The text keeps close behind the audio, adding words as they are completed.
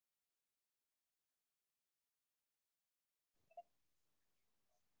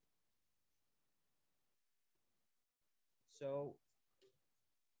So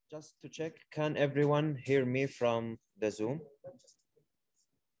just to check, can everyone hear me from the Zoom?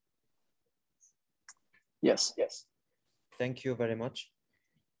 Yes. Thank you very much.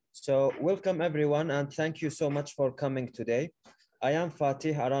 So welcome everyone, and thank you so much for coming today. I am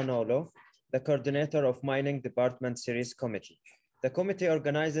Fatih Aranolo, the coordinator of Mining Department Series Committee. The committee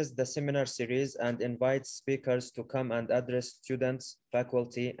organizes the seminar series and invites speakers to come and address students,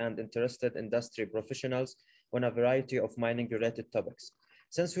 faculty, and interested industry professionals on a variety of mining-related topics.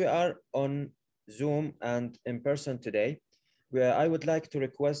 Since we are on Zoom and in person today, I would like to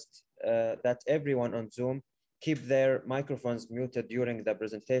request that everyone on Zoom keep their microphones muted during the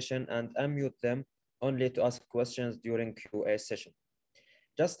presentation and unmute them only to ask questions during QA session.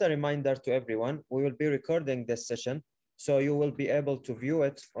 Just a reminder to everyone, we will be recording this session, so you will be able to view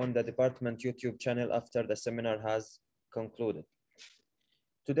it on the department YouTube channel after the seminar has concluded.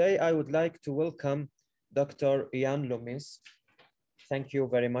 Today, I would like to welcome Dr. Loomis. Thank you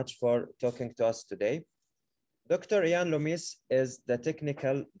very much for talking to us today. Dr. Loomis is the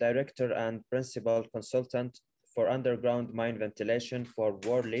Technical Director and Principal Consultant for Underground Mine Ventilation for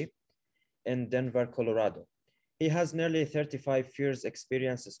Worley in Denver, Colorado. He has nearly 35 years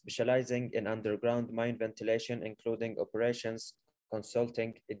experience specializing in underground mine ventilation, including operations,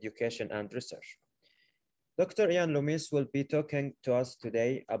 consulting, education, and research. Dr. Loomis will be talking to us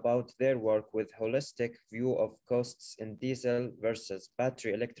today about their work with holistic view of costs in diesel versus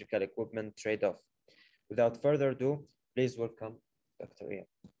battery electrical equipment trade-off. Without further ado, please welcome Dr. Ian.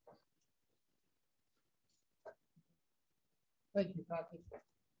 Thank you, Fatih.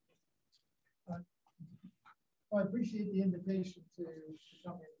 I appreciate the invitation to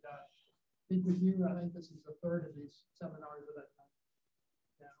come and speak with you. I think this is the third of these seminars that I've done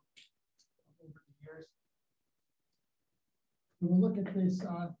now over the years. We'll look at this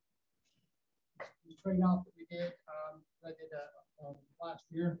trade-off that we did, last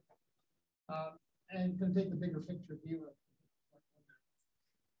year, and going to take the bigger picture view of it.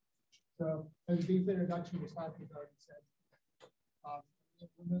 So, as a brief introduction, as Fatih already said,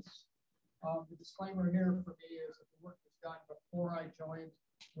 the disclaimer here for me is that the work was done before I joined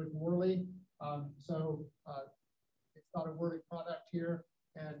with Worley. It's not a Worley product here,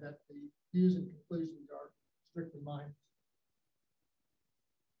 and that the views and conclusions are strictly mine.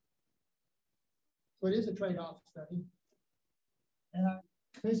 So it is a trade-off study. And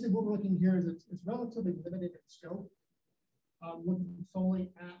basically what we're looking here is it's relatively limited in scope. Looking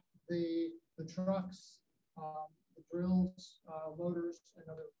solely at the trucks, the drills, loaders, and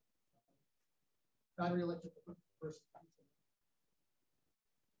other battery electric equipment versus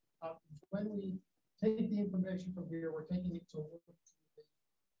when we take the information from here, we're taking it to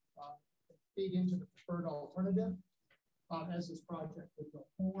feed into the preferred alternative as this project would go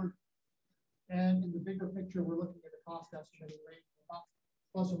forward. And in the bigger picture, we're looking at a cost estimating rate of about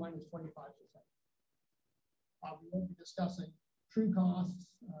plus or minus 25%. We won't be discussing true costs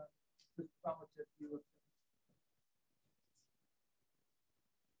with relative view of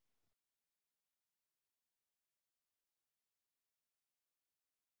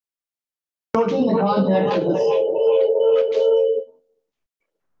so in the context of this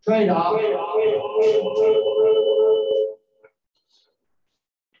trade-off,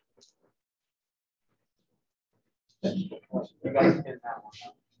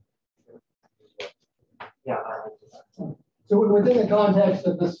 so within the context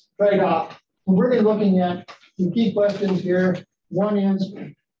of this trade-off, we're really looking at some key questions here. One is,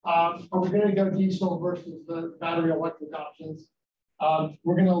 are we going to go diesel versus the battery electric options?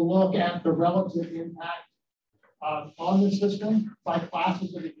 We're going to look at the relative impact on the system by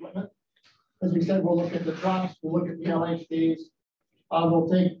classes of equipment. As we said, we'll look at the trucks, we'll look at the LHDs, we'll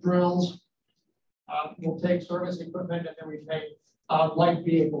take drills, we'll take service equipment, and then we take light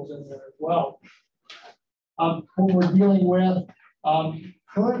vehicles in there as well. What we're dealing with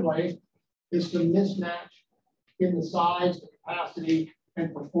currently is some mismatch in the size, the capacity,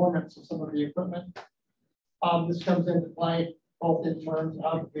 and performance of some of the equipment. This comes into play both in terms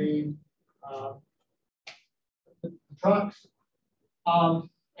of the trucks and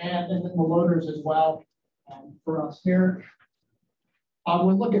then the loaders as well for us here.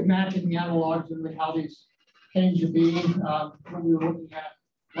 We'll look at matching the analogs and how these came to be when we were looking at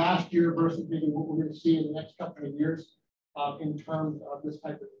last year versus maybe what we're going to see in the next couple of years in terms of this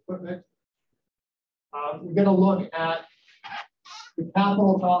type of equipment. We're going to look at the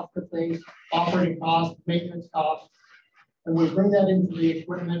capital cost of things, operating costs, maintenance costs, and we bring that into the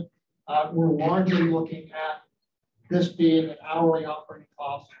equipment. We're largely looking at this being an hourly operating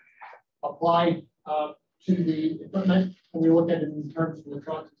cost applied to the equipment, and we look at it in terms of the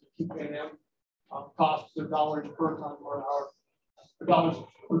trucks, the TPM, costs of dollars per ton per hour, or dollars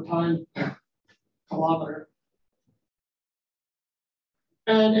per ton kilometer.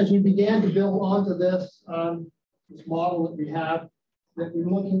 And as we began to build onto this, this model that we have, that we're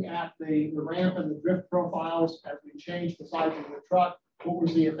looking at the ramp and the drift profiles as we change the size of the truck. What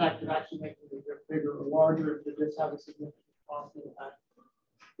was the effect of actually making the drift bigger or larger? Did this have a significant cost impact?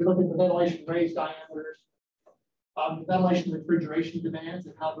 We look at the ventilation raise diameters, the ventilation refrigeration demands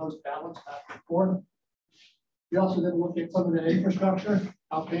and how those balance back and forth. We also then look at some of the infrastructure.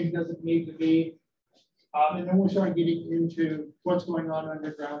 How big does it need to be? And then we start getting into what's going on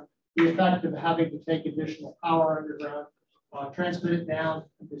underground, the effect of having to take additional power underground, transmit it down,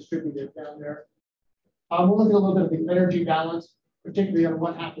 and distribute it down there. We'll look at a little bit of the energy balance, particularly on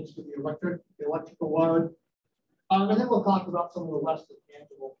what happens to the electrical load. And then we'll talk about some of the less than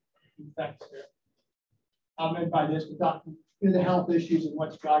tangible effects there. And by this, we've got the health issues and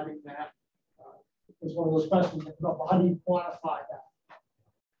what's driving that. It's one of those questions that come up, how do you quantify that?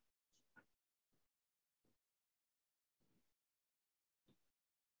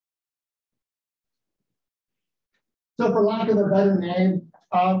 So for lack of a better name,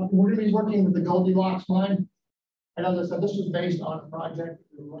 we're going to be working with the Goldilocks mine. And as I said, this was based on a project that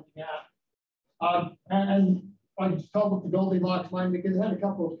we were looking at. And I just called it the Goldilocks mine because it had a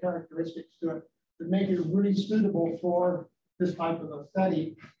couple of characteristics to it that make it really suitable for this type of a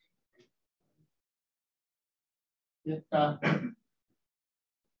study. It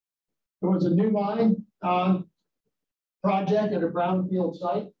was a new mine project at a brownfield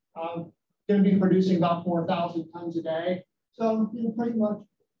site. Going to be producing about 4,000 tons a day. So pretty much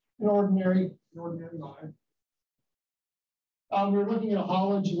an ordinary mine. We're looking at a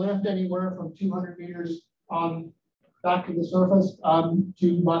haulage lift anywhere from 200 meters back to the surface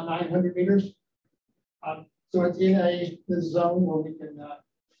to about 900 meters. So it's in this zone where we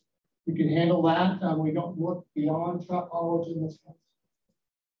can handle that. We don't look beyond truck haulage in this case.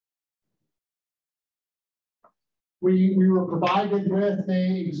 We were provided with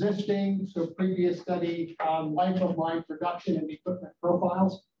the existing, previous study life of mine production and equipment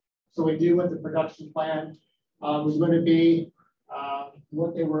profiles. So we knew what the production plan was going to be,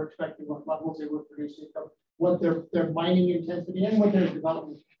 what they were expecting, what levels they were producing, what their mining intensity and what their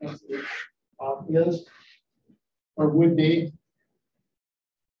development intensity is or would be.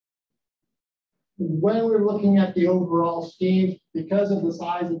 When we're looking at the overall scheme, because of the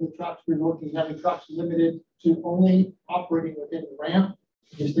size of the trucks, we're looking at the trucks limited to only operating within the ramp.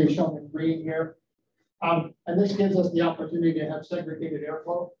 Just they shown in green here. And this gives us the opportunity to have segregated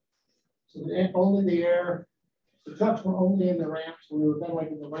airflow. So only the trucks were only in the ramp, so we were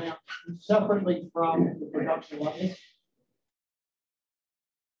ventilating the ramp separately from the production levels.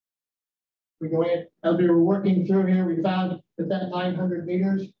 We go in, as we were working through here, we found that 900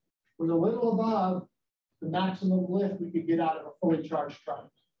 meters was a little above the maximum lift we could get out of a fully charged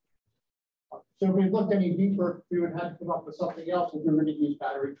truck. So if we looked any deeper, we would have to come up with something else if we were going to use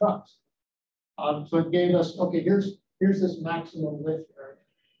battery trucks. So it gave us, okay, here's this maximum lift area.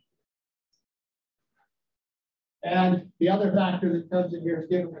 And the other factor that comes in here is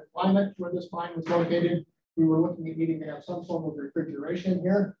given the climate where this mine was located, we were looking at needing to have some form of refrigeration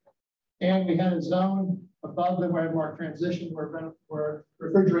here. And we had a zone above the reservoir transition where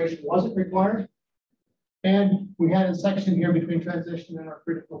refrigeration wasn't required. And we had a section here between transition and our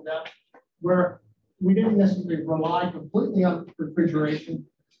critical depth where we didn't necessarily rely completely on refrigeration,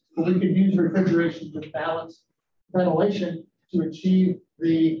 but we could use refrigeration to balance ventilation to achieve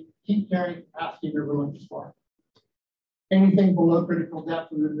the heat carrying capacity we were looking for. Anything below critical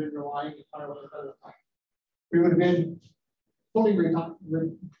depth, we would have been relying entirely on other time. We would have been fully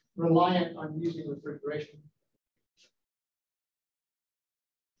reliant on using refrigeration.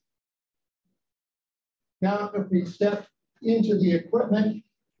 Now, if we step into the equipment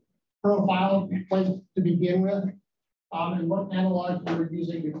profile to begin with, and what analogs we were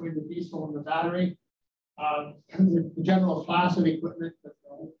using between the diesel and the battery, the general class of equipment that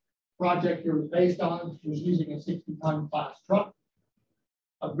the project here was based on was using a 60-ton class truck,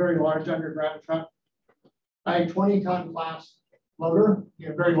 a very large underground truck, a 20-ton class loader,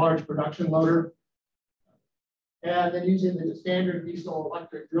 a very large production loader, and then using the standard diesel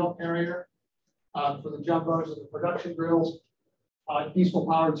electric drill carrier for the jumbos and the production drills, diesel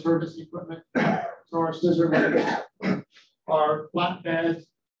powered service equipment, so our scissor lifts, our flatbeds,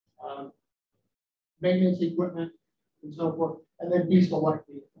 maintenance equipment, and so forth, and then diesel light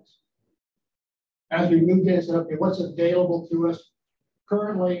vehicles. As we moved in and said, okay, what's available to us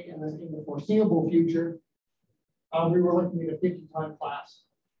currently in the foreseeable future? We were looking at a 50-ton class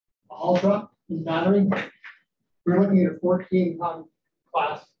haul truck and battery. We were looking at a 14-ton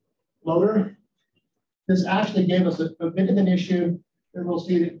class loader this actually gave us a bit of an issue that we'll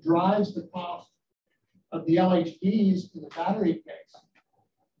see that drives the cost of the LHDs in the battery case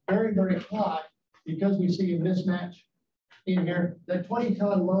very, very high, because we see a mismatch in here. The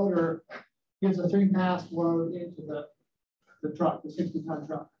 20-ton loader gives a 3-pass load into the truck, the 60-ton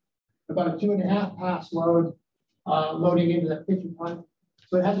truck. About a 2.5-pass load loading into that 50-ton.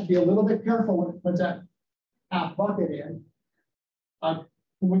 So it has to be a little bit careful when it puts that half bucket in.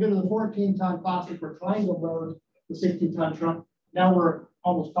 When we go to the 14-ton plastic or triangle load, the 60-ton truck, now we're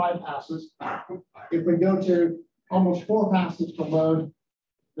almost 5 passes. If we go to almost 4 passes to load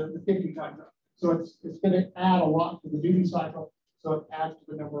the 50-ton truck. So it's going to add a lot to the duty cycle. So it adds to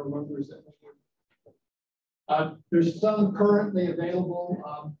the number of loaders that we need. There's some currently available,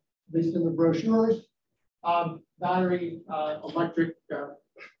 at least in the brochures, battery electric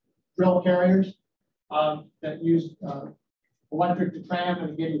drill carriers that use electric to tram,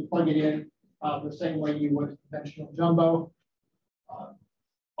 and again, you plug it in the same way you would a conventional jumbo.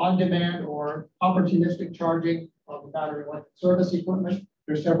 On-demand or opportunistic charging of the battery electric service equipment.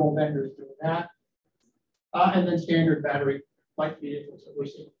 There's several vendors doing that. And then standard battery light vehicles that we're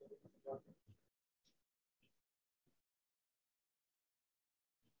seeing.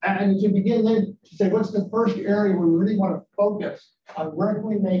 And to begin then to say, what's the first area we really want to focus on? Where can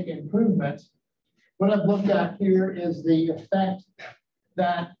we make improvements? What I've looked at here is the effect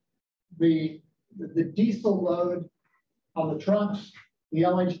that the diesel load on the trucks, the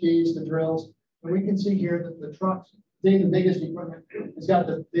LHDs, the drills, and we can see here that the trucks, being the biggest equipment, has got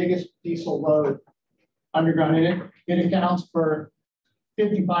the biggest diesel load underground in it. It accounts for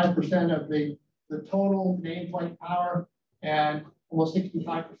 55% of the total nameplate power and almost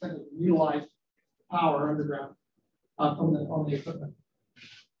 65% of the utilized power underground on the equipment.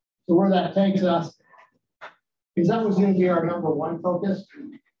 So where that takes us is that was going to be our #1 focus.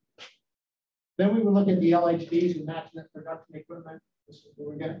 Then we would look at the LHDs and matching that production equipment. This is where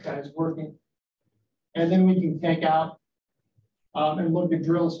we get guys working. And then we can take out and look at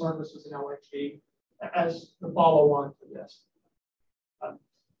drill services and LHD as the follow-on to this.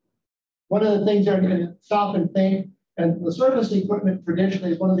 One of the things that I'm going to stop and think, and the service equipment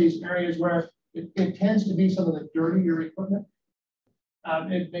traditionally is one of these areas where it tends to be some of the dirtier equipment.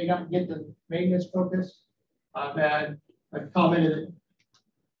 It may not get the maintenance focus. And I've commented,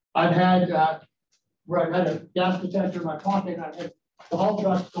 I've had where I've had a gas detector in my pocket, and I've had the haul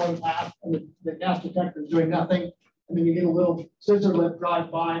trucks going past, and the gas detector is doing nothing. And then you get a little scissor lift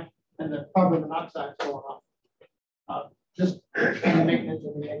drive by, and the carbon monoxide is going off. Just in the maintenance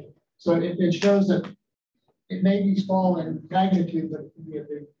of the engine. So it shows that it may be small in magnitude, but it can be a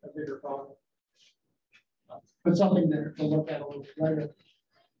bigger problem. But something there to look at a little bit later.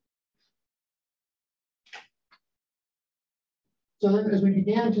 So then as we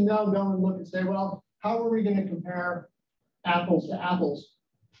began to go and look and say, well, how are we going to compare apples to apples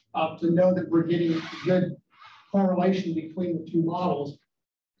to know that we're getting good correlation between the two models?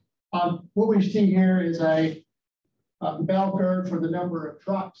 What we see here is a bell curve for the number of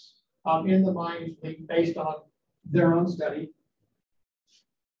trucks in the mine fleet based on their own study.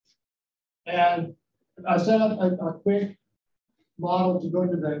 And I set up a quick model to go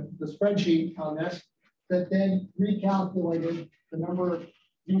into the spreadsheet on this that then recalculated the number of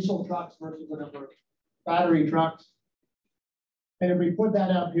diesel trucks versus the number of battery trucks. And if we put that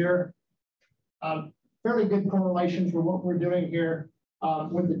up here, fairly good correlation for what we're doing here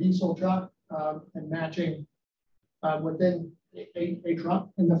with the diesel truck and matching within a truck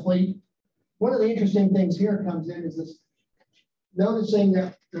in the fleet. One of the interesting things here comes in is this, noticing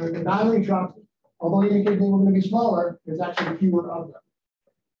that the battery trucks, although indicating they were going to be smaller, there's actually fewer of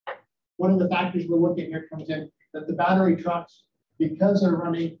them. One of the factors we're looking here comes in that the battery trucks, because they're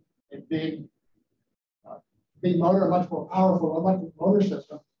running a big motor, a much more powerful electric motor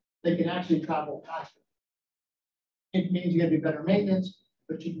system, they can actually travel faster. It means you get to do better maintenance,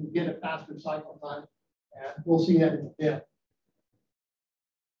 but you can get a faster cycle time. And we'll see that in a bit.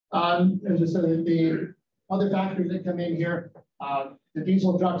 As I said, the other factors that come in here, the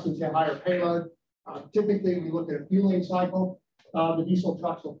diesel trucks will have higher payload. Typically, we look at a fueling cycle. The diesel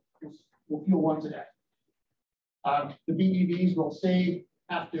trucks will fuel once a day. The BEVs will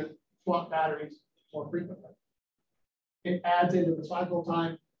have to swap batteries more frequently. It adds into the cycle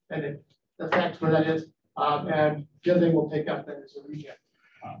time, and it affects where that is. And the other thing we'll take up then is the regen.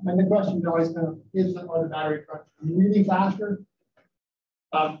 And the question always kind of is, are the battery trucks really faster?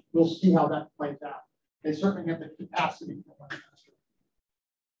 We'll see how that plays out. They certainly have the capacity to run faster.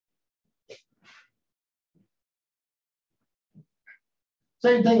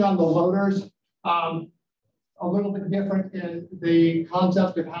 Same thing on the loaders. A little bit different in the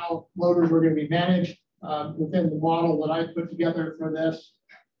concept of how loaders were going to be managed. within the model that I put together for this,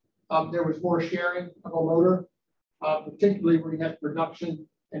 there was more sharing of a loader, particularly where you had production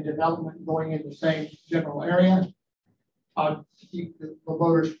and development going in the same general area. To keep the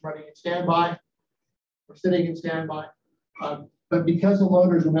loaders running in standby or sitting in standby. But because the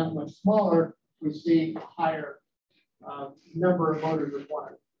loaders are not much smaller, we see a higher number of loaders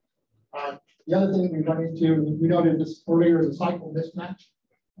required. The other thing that we run into, we noted this earlier, is a cycle mismatch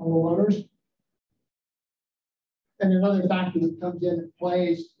on the loaders. And another factor that comes in and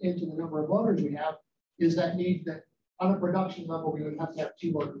plays into the number of loaders we have is that need that on a production level, we would have to have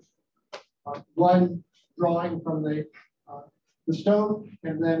two loaders. One drawing from the stove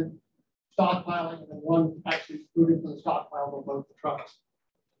and then stockpiling, and then one actually moving from the stockpile to load the trucks.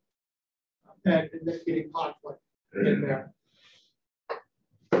 And this getting conflict in there.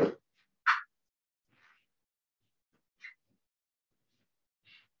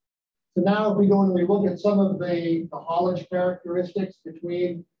 So now if we go and we look at some of the haulage characteristics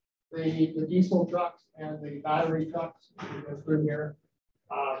between the diesel trucks and the battery trucks, we go through here.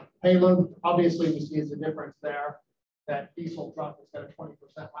 Payload, obviously we see is a difference there. That diesel truck has got a 20%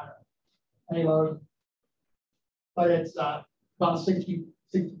 higher payload, but it's about 60%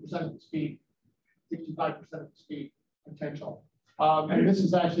 of the speed, 65% of the speed potential. And this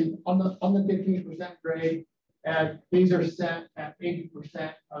is actually on the 15% grade, and these are set at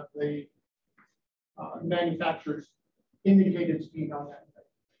 80% of the manufacturer's indicated speed on that.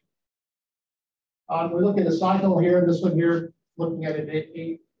 We look at the cycle here. This one here, looking at it at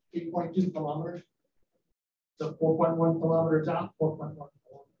 8.2 kilometers. So 4.1 kilometers out, 4.1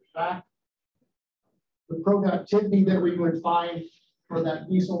 kilometers back. The productivity that we would find for that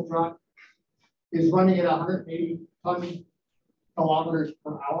diesel truck is running at 180 kilometers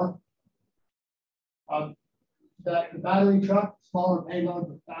per hour. The battery truck, smaller payload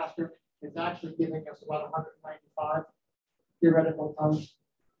but faster, is actually giving us about 195 theoretical ton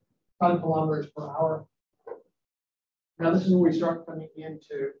kilometers per hour. Now this is where we start coming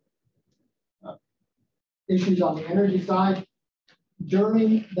into issues on the energy side.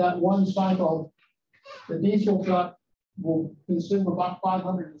 During that one cycle, the diesel truck will consume about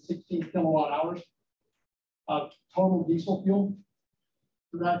 516 kilowatt hours of total diesel fuel.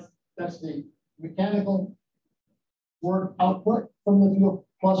 So that's the mechanical work output from the fuel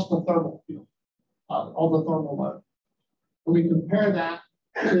plus the thermal fuel, all the thermal load. When we compare that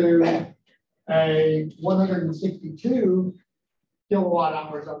to a 162 kilowatt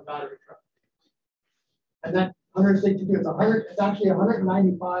hours on the battery truck. And that 162, it's actually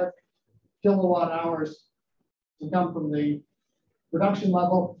 195 kilowatt hours to come from the production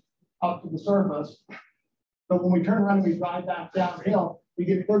level up to the surface. But when we turn around and we drive back downhill, we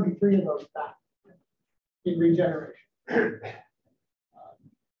get 33 of those back in regeneration.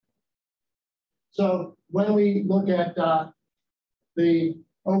 So when we look at the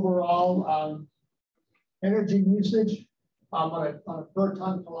overall energy usage on a per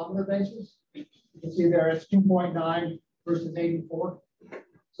ton kilometer basis, you can see there it's 2.9 versus 84.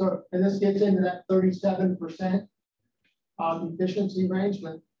 So, and this gets into that 37% efficiency range.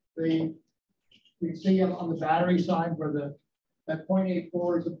 But we see on the battery side where that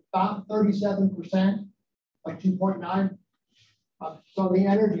 0.84 is about 37% of 2.9. So the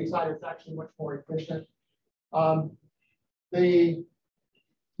energy side is actually much more efficient.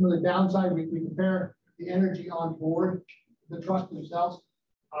 The downside, we compare the energy on board the truck themselves.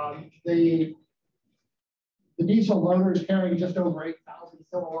 The diesel loader is carrying just over 8,000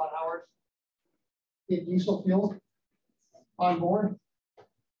 kilowatt hours in diesel fuel on board.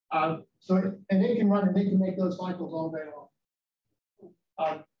 And they can run and they can make those cycles all day long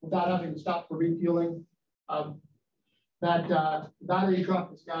without having to stop for refueling. That battery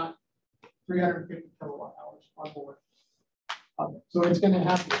truck has got 350 kilowatt hours on board. So it's going to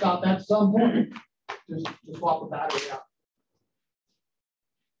have to stop at some point to swap the battery out.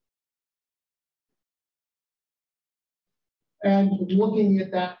 And looking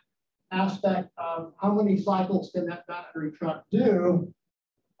at that aspect of how many cycles can that battery truck do,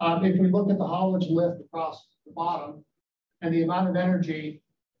 if we look at the haulage lift across the bottom and the amount of energy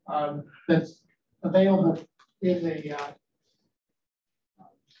that's available in the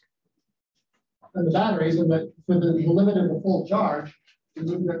batteries, and for the limit of the full charge, we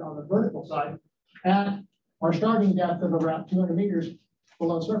move it on the vertical side. At our starting depth of around 200 meters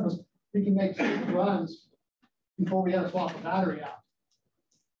below surface, we can make 6 runs before we have to swap the battery out.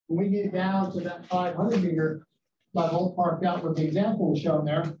 When we get down to that 500 meter level, parked out with the example shown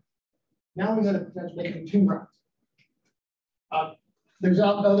there, now we're going to potentially make 2 runs. There's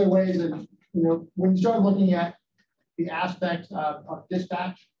other ways that, when you start looking at the aspects of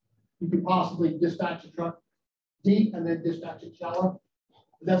dispatch, you could possibly dispatch a truck deep and then dispatch it shallow.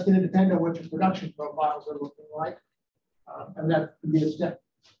 But that's going to depend on what your production profiles are looking like. And that could be a step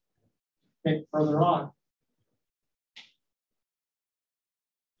further on.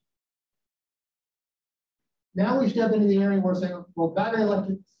 Now we step into the area where we're saying, well, battery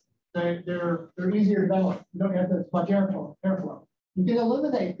electrics, they're easier to ventilate. You don't have as much airflow. You can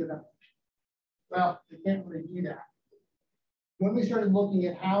eliminate the ventilation. Well, you can't really do that. When we started looking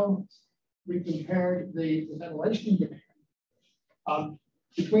at how we compared the ventilation demand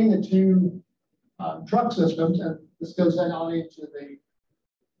between the two truck systems, and this goes then on into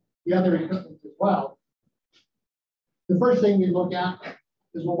the other equipment as well. The first thing we look at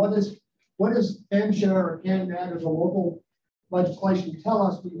is, well, what does MSHA or CanMed or the local legislation tell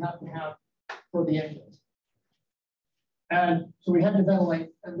us we have to have for the engines? And so we had to ventilate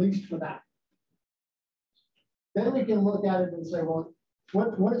at least for that. Then we can look at it and say, well,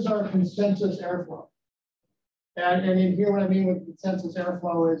 what is our consensus airflow? And in here, what I mean with consensus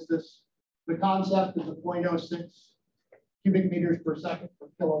airflow is this, the concept is a 0.06 cubic meters per second per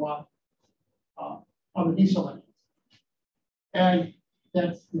kilowatt on the diesel engines. And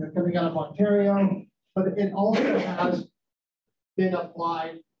that's coming out of Ontario, but it also has been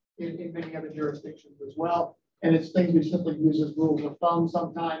applied in many other jurisdictions as well. And it's things we simply use as rules of thumb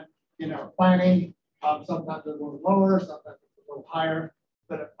sometimes in our planning. Sometimes it's a little lower, sometimes it's a little higher.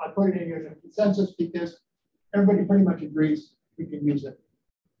 But I put it in here as a consensus because everybody pretty much agrees we can use it.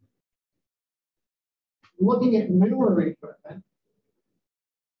 Looking at newer equipment,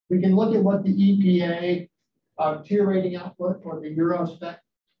 we can look at what the EPA tier rating output or the Euro spec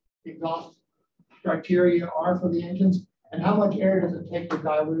exhaust criteria are for the engines, and how much air does it take to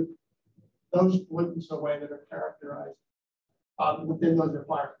dilute those pollutants away that are characterized within those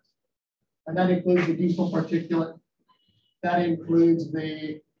requirements. And that includes the diesel particulate, that includes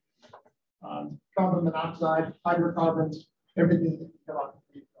the carbon monoxide, hydrocarbons, everything that can come out of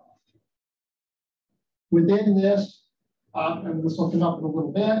the exhaust. Within this, and this will come up in a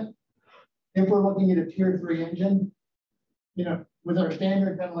little bit, if we're looking at a tier 3 engine, with our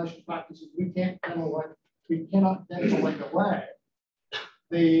standard ventilation practices, we cannot ventilate away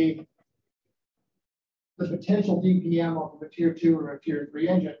the potential DPM of a tier 2 or a tier 3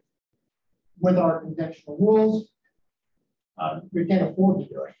 engine. With our conventional rules, we can't afford to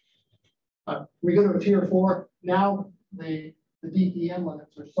do it. We go to a tier 4, now the DPM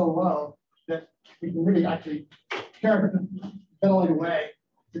limits are so low that we can really actually ventilate away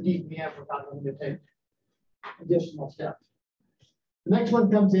the DPM without having to take additional steps. The next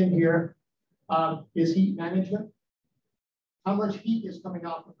one comes in here is heat management. How much heat is coming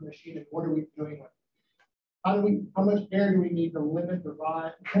off of the machine and what are we doing with it? How much air do we need to limit the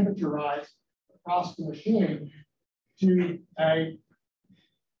temperature rise across the machine to a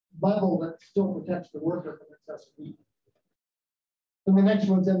level that still protects the worker from excessive heat? And the next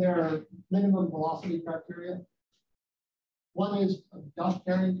ones in there are minimum velocity criteria. One is dust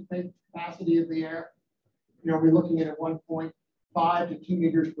carrying capacity of the air. We're looking at a 1.5 to 2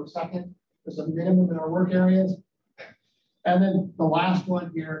 meters per second as a minimum in our work areas. And then the last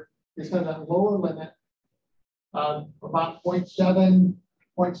one here is kind of that lower limit of about 0.7,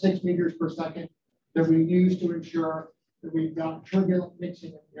 0.6 meters per second that we use to ensure that we've got turbulent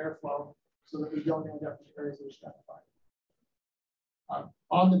mixing of the airflow so that we don't end up in areas that are stratified.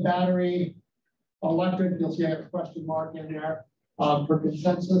 On the battery electric, you'll see I have a question mark in there for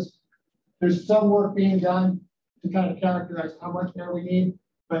consensus. There's some work being done to kind of characterize how much air we need,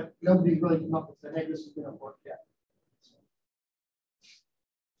 but nobody's really come up and said, hey, this is going to work yet.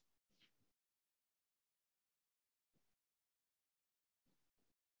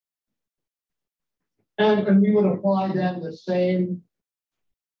 And we would apply then the same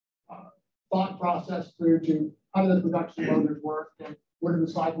thought process through to how do the production motors work and what are the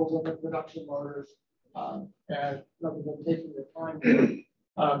cycles of the production motors, and rather than taking the time,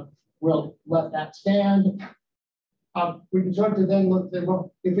 we'll let that stand. We can start to then look at,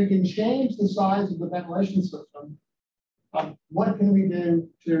 well, if we can change the size of the ventilation system, what can we do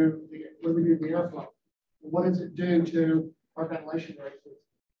to the airflow? What does it do to our ventilation rates?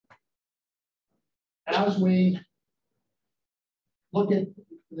 As we look at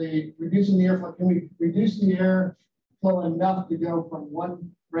reducing the airflow, can we reduce the airflow enough to go from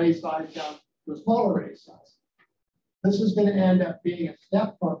one raise size down to a smaller raise size? This is going to end up being a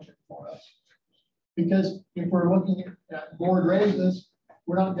step function for us, because if we're looking at board raises,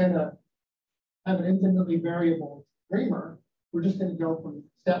 we're not going to have an infinitely variable reamer. We're just going to go from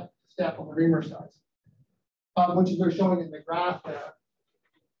step to step on the reamer size, which is they're showing in the graph there.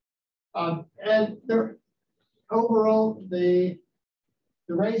 And overall, the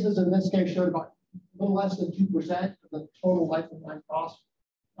The raises in this case showed about a little less than 2% of the total lifetime cost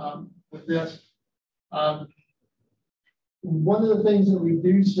with this. One of the things that we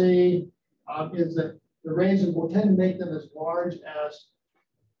do see is that the raises will tend to make them as large as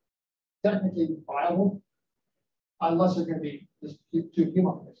technically viable, unless they're going to be just too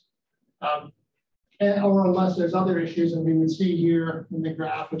humongous. Or unless there's other issues, and we would see here in the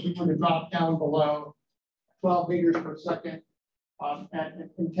graph, if we were to drop down below 12 meters per second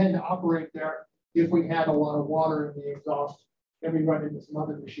and tend to operate there, if we had a lot of water in the exhaust, then we run into some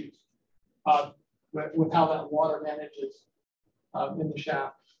other issues with how that water manages in the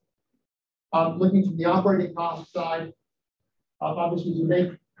shaft. Looking from the operating cost side, obviously to make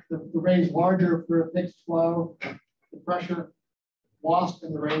the raise larger for a fixed flow, the pressure lost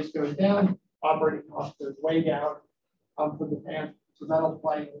in the raise goes down, operating cost goes way down for the fan. So that'll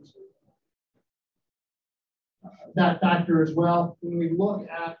play into that factor as well. When we look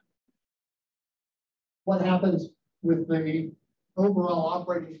at what happens with the overall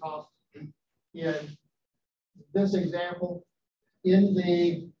operating cost in this example, in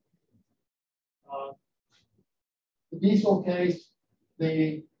the diesel case,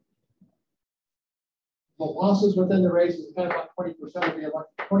 the losses within the race is kind of about 20% of the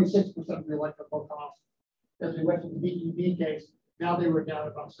 26% of the electrical cost. As we went to the BEV case, now they were down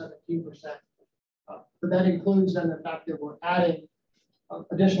about 17%. But that includes then the fact that we're adding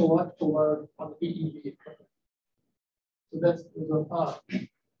additional electrical load on the BEV equipment. So that's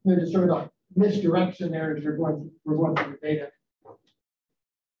there's sort of a misdirection there as we're going through the data.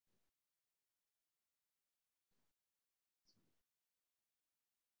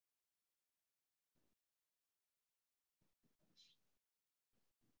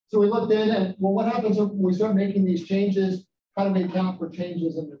 So we looked in at, well, what happens when we start making these changes? How do we account for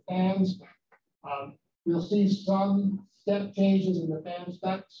changes in the fans? We'll see some step changes in the fan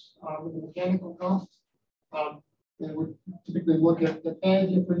specs with the mechanical costs. And we typically look at the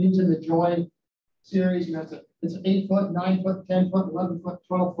fans if we're using the Joy series. You know, it's 8 foot, 9 foot, 10 foot, 11 foot,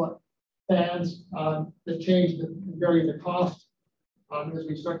 12 foot fans that change the vary the cost as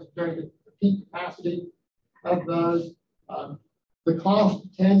we start to vary the peak capacity of those. The cost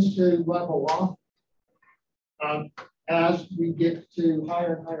tends to level off as we get to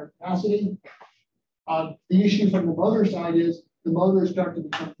higher and higher capacity. The issue from the motor side is the motors start to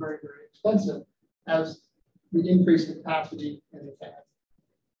become very, very expensive as we increase the capacity in the fan.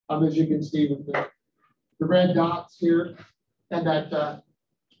 As you can see with the red dots here, and that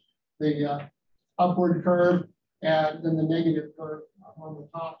the upward curve, and then the negative curve on the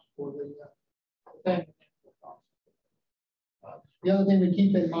top for the fan. The other thing we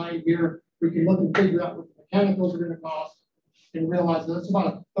keep in mind here, we can look and figure out what the mechanicals are going to cost and realize that it's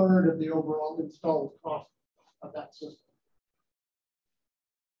about 1/3 of the overall installed cost of that system.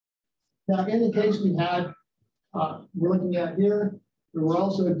 Now, in the case we had, we're looking at here, we were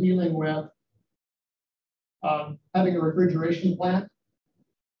also dealing with having a refrigeration plant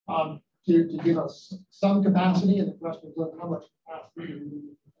to give us some capacity, and the question is, look, how much capacity do we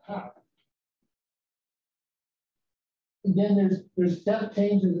need to have? Again, there's step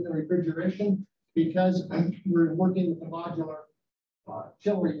changes in the refrigeration because we're working with the modular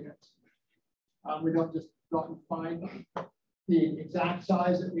chiller units. We don't just go out and find the exact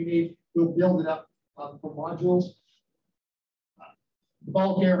size that we need. We'll build it up for modules. The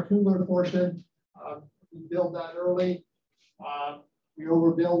bulk air cooler portion, we build that early. We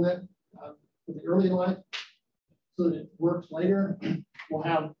overbuild it for the early life so that it works later. We'll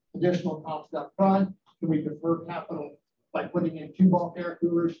have additional costs up front, and we defer capital by putting in 2 bulk air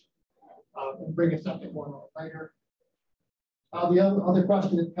coolers and bring a second one on later. The other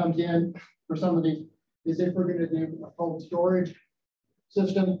question that comes in for some of these is if we're going to do a cold storage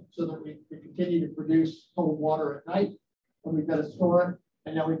system so that we continue to produce cold water at night, and we've got to store it,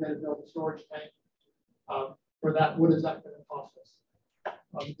 and now we've got to build a storage tank for that. What is that going to cost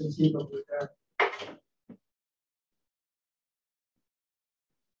us? You can see over there.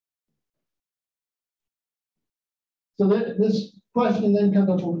 So this question then comes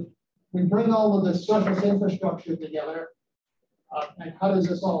up when we bring all of this surface infrastructure together, and how does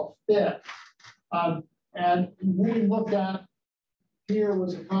this all fit? And what we looked at here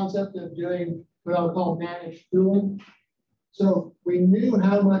was a concept of doing what I would call managed cooling. So we knew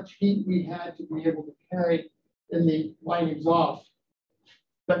how much heat we had to be able to carry in the line exhaust,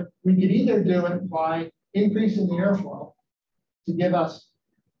 but we could either do it by increasing the airflow to give us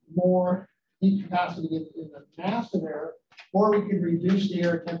more heat capacity in the mass of air, or we could reduce the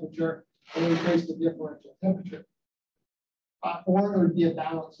air temperature and increase the differential temperature. Or it would be a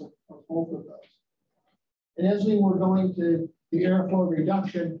balance of both of those. And as we were going to the airflow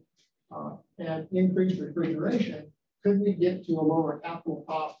reduction and increased refrigeration, could we get to a lower capital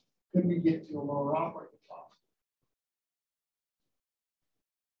cost? Could we get to a lower operating cost?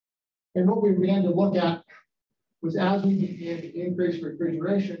 And what we began to look at was as we began to increase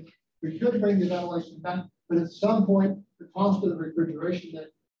refrigeration, we could bring the ventilation back, but at some point, the cost of the refrigeration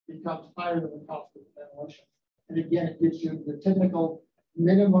then becomes higher than the cost of the ventilation. And again, it gives you the typical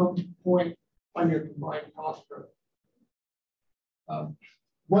minimum point on your combined cost curve.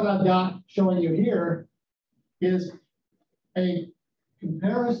 What I've got showing you here is a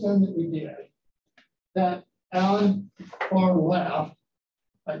comparison that we did that on far left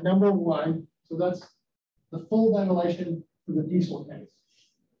at number 1, so that's the full ventilation for the diesel case.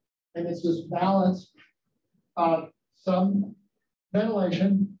 And it's this balance of some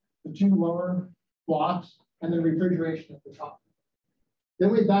ventilation, the 2 lower blocks, and then refrigeration at the top.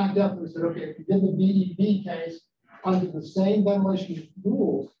 Then we backed up and we said, okay, if we did the BEV case under the same ventilation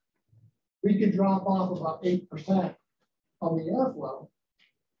rules, we could drop off about 8% on the airflow,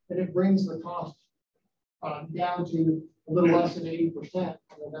 and it brings the cost down to a little less than 80% on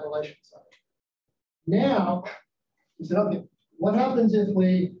the ventilation side. Now, we said, okay, what happens if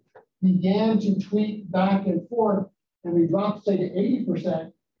we began to tweak back and forth and we drop, say, to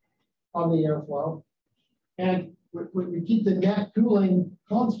 80% on the airflow, and we keep the net cooling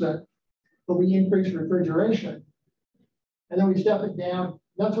constant, but we increase refrigeration, and then we step it down.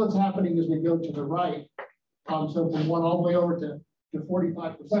 That's what's happening as we go to the right. So from 1 all the way over to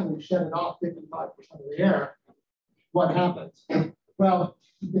 45%, we shut it off 55% of the air. What happens? Well,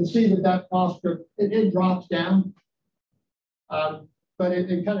 you can see that cost curve, it drops down, but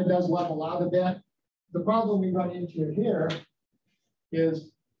it kind of does level out a bit. The problem we run into here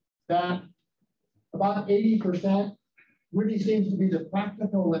is that about 80% really seems to be the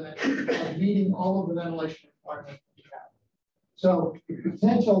practical limit of meeting all of the ventilation requirements we have. So the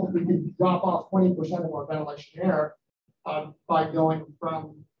potential we could drop off 20% of our ventilation air by going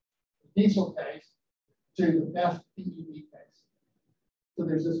from the diesel case to the best BEV case. So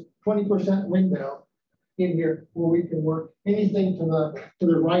there's this 20% window in here where we can work anything to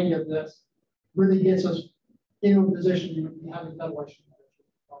the right of this really gets us into a position to be having ventilation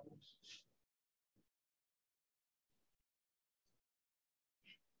problems.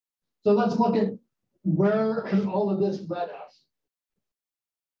 So let's look at where all of this led us.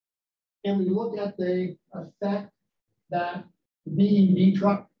 And we look at the effect that the BEV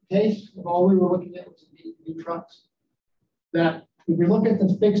truck case, all we were looking at was the BEV trucks, that if we look at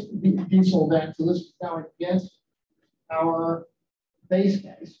the fixed diesel vent, so this is now against our base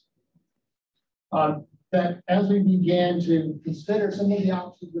case, that as we began to consider some of the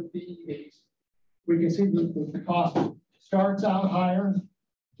options with BEVs, we can see that the cost starts out higher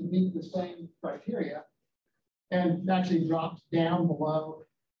to meet the same criteria and actually drops down below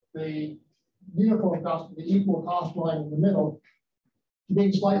the uniform cost, the equal cost line in the middle, to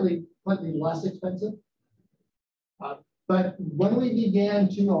being slightly less expensive. But when we began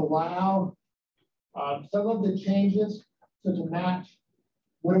to allow some of the changes to match,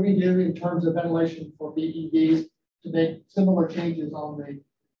 what do we do in terms of ventilation for BEVs to make similar changes on the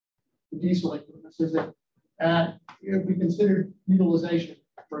diesel equipment? So that if we consider utilization,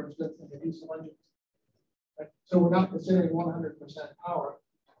 for instance, in the diesel engines, right? So we're not considering 100% power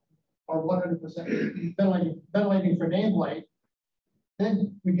or 100% ventilating for nameplate,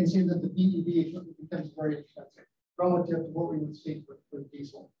 then we can see that the BEV equipment becomes very expensive relative to what we would see for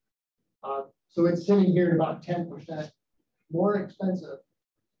diesel. So it's sitting here at about 10% more expensive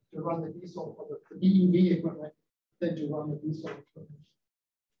to run the diesel or the BEV equipment than to run the diesel equipment.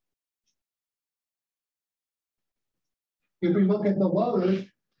 If we look at the loaders,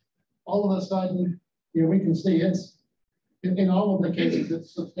 all of a sudden, we can see it's in all of the cases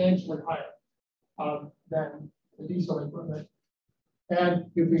it's substantially higher than the diesel equipment.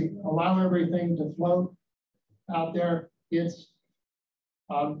 And if we allow everything to float out there, it's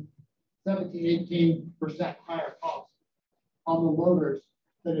 17–18% higher cost on the loaders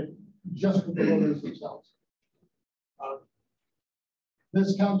than it just with the loaders themselves.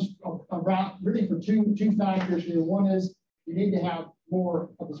 This comes about really for two factors here. One is you need to have more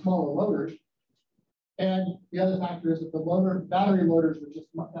of the smaller loaders. And the other factor is that the battery loaders are just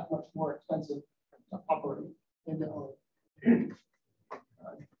that much more expensive to operate and to own.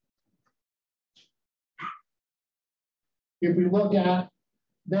 If we look at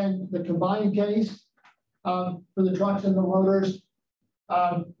then the combined case for the trucks and the loaders,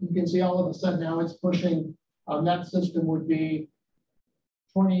 you can see all of a sudden now it's pushing, that system would be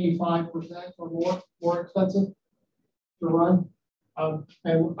 25% or more expensive to run.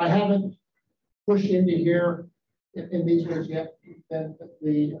 And I haven't pushed into here in these ones yet, then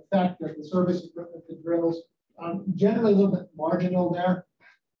the effect of the service equipment, the drills, generally a little bit marginal there.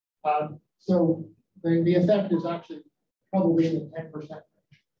 So the effect is actually probably in the 10% range.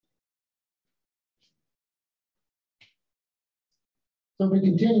 So we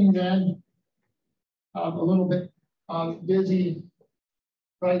continue then a little bit busy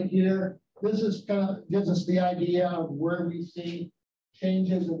right here. This is kind of gives us the idea of where we see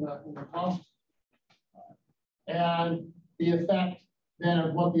changes in the cost and the effect then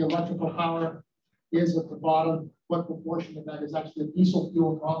of what the electrical power is at the bottom, what proportion of that is actually diesel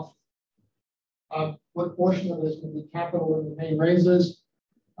fuel cost, what portion of it is going to be capital in the main raises,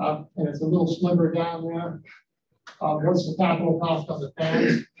 and it's a little slimmer down there. What's the capital cost on the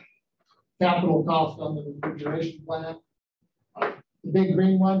fans, capital cost on the refrigeration plant. The big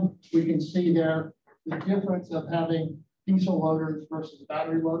green one, we can see there the difference of having diesel loaders versus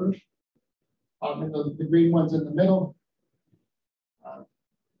battery loaders. And the green one's in the middle.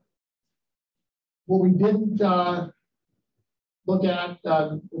 What we didn't look at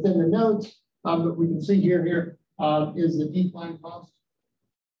within the notes, but we can see here is the decline cost.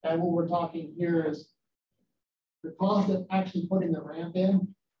 And what we're talking here is the cost of actually putting the ramp in.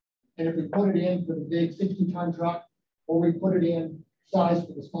 And if we put it in for the big 60-ton truck, or we put it in size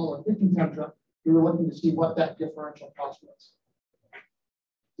for the smaller 50-ton truck, we were looking to see what that differential cost was.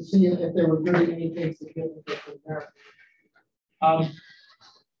 To see if there was really anything significant from there.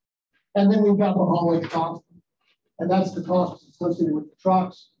 And then we've got the haulage cost, and that's the cost associated with the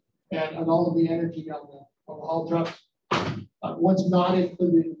trucks and all of the energy on the haul trucks. What's not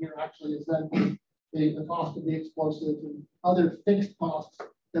included in here actually is then the cost of the explosives and other fixed costs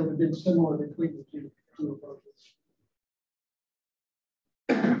that would have been similar between the two approaches.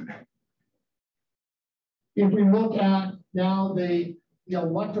 If we look at now the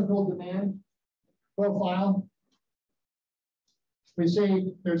electrical demand profile, we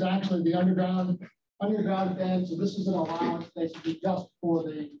see there's actually the underground fans. So this is an allowance basically just for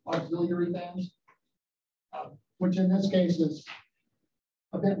the auxiliary fans, which in this case is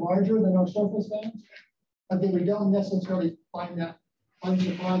a bit larger than our surface fans. Again, we don't necessarily find that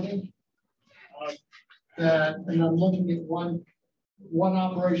unsurprising. And I'm looking at one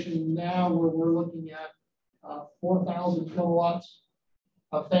operation now where we're looking at 4,000 kilowatts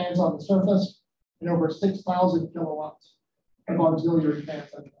of fans on the surface and over 6,000 kilowatts of auxiliary fans.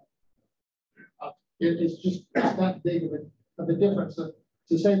 It's just that big of a difference. So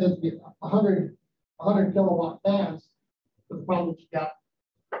to say that the 100 kilowatt fans, but the problem is you got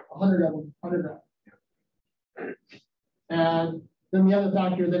 100 of them underground. And then the other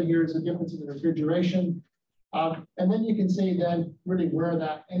factor then here is the difference in the refrigeration. And then you can see then really where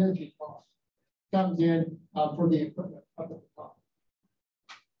that energy cost comes in for the equipment up at the top.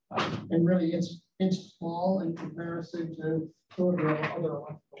 And really it's small in comparison to some of the other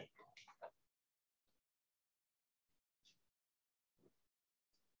electrical.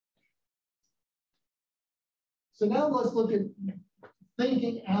 So now let's look at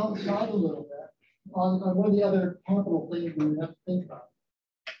thinking outside a little bit on one of the other capital things we have to think about.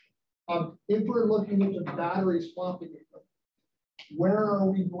 If we're looking at the battery swapping equipment, where are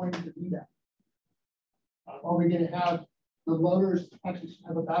we going to do that? Are we going to have the loaders actually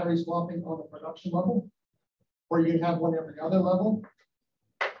have a battery swapping on the production level? Or are you going to have one every other level?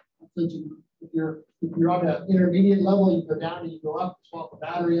 So if you're on an intermediate level, you go down and you go up, swap a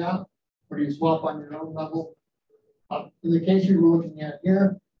battery out, or do you swap on your own level? In the case we were looking at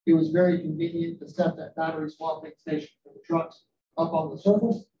here, it was very convenient to set that battery swapping station for the trucks up on the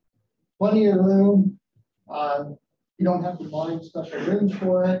surface. Plenty of room. You don't have to mine special rooms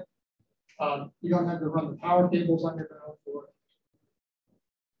for it. You don't have to run the power cables underground for it.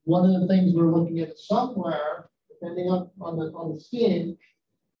 One of the things we're looking at is somewhere, depending on the scheme,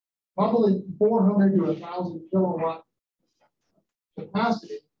 probably 400 to 1,000 kilowatt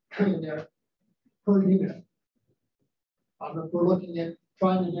capacity in there per unit. If we're looking at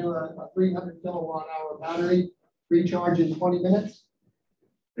trying to do a 300 kilowatt hour battery recharge in 20 minutes,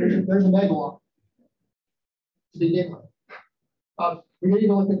 there's a megawatt to begin with. We need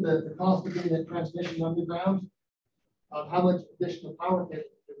to look at the cost of getting the transmission underground. How much additional power cable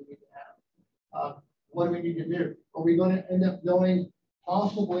do we need to have? What do we need to do? Are we going to end up going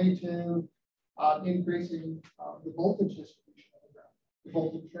possibly to increasing the voltage distribution underground, the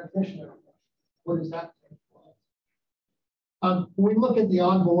voltage transmission underground? What does that take? When we look at the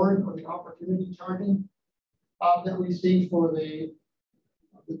onboard or the opportunity charging that we see for the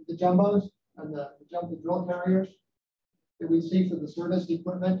jumbos and the drill carriers that we see for the service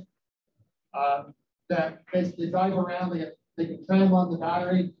equipment that basically drive around, they can tram on the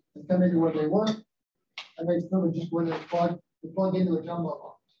battery, and come into where they were, and they still just went and plug into a jumbo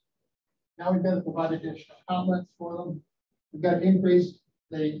box. Now we've got to provide additional outlets for them. We've got to increase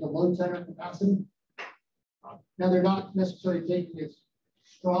the load center capacity. Now they're not necessarily taking as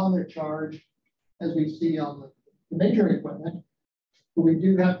strong a charge as we see on the major equipment, but we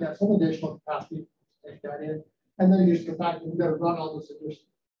do have to have some additional capacity to take that in. And then just the fact that we've got to run all this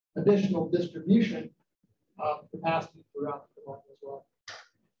additional distribution capacity throughout the market as well.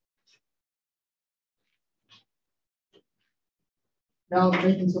 Now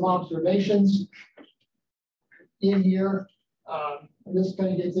making some observations in here. And this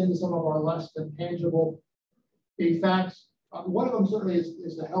kind of gets into some of our less than tangible effects. One of them certainly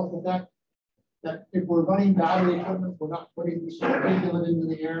is the health effect. That if we're running battery equipment, we're not putting particulate into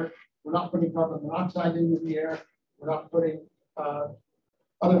the air, we're not putting carbon monoxide into the air, we're not putting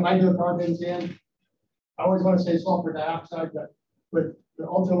other hydrocarbons in. I always want to say sulfur dioxide, but with the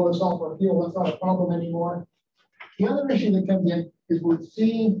ultra low sulfur fuel, that's not a problem anymore. The other issue that comes in is we're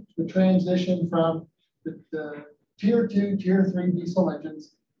seeing the transition from the tier 2, tier 3 diesel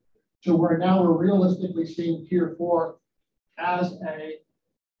engines to where now we're realistically seeing tier 4 as an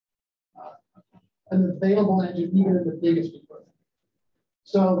available engine, even in the biggest equipment.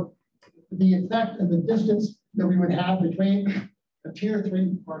 So the effect and the distance that we would have between a tier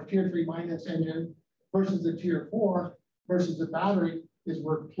 3 or tier 3 minus engine versus the tier 4 versus the battery is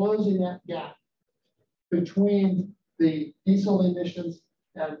we're closing that gap between the diesel emissions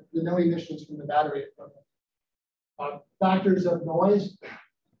and the no emissions from the battery equipment. Factors of noise.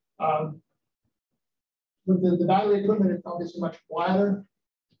 With the battery equipment, it's obviously much quieter.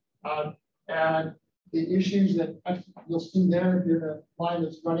 And the issues that you'll see there, if you're in a line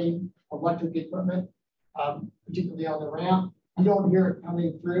that's running electric equipment, particularly on the ramp, you don't hear it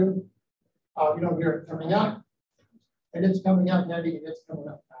coming through. You don't hear it coming up. And it's coming up heavy and it's coming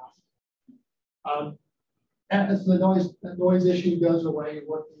up fast. As the noise issue goes away,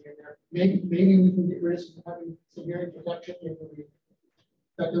 working in there, maybe we can get rid of having some hearing protection if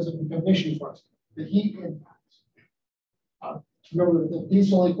that doesn't become an issue for us. The heat impacts. Remember, the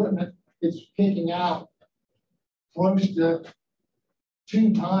diesel equipment is kicking out close to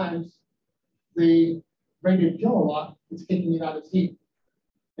 2 times the rated kilowatt. It's kicking it out as heat,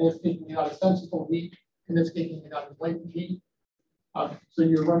 and it's kicking it out as sensible heat, and it's kicking it out as latent heat. So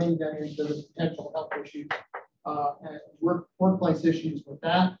you're running that into the potential health issues and workplace issues with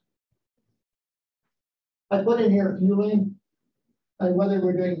that. I put in here fueling, and whether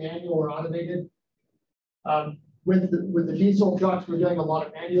we're doing manual or automated. With the diesel trucks, we're doing a lot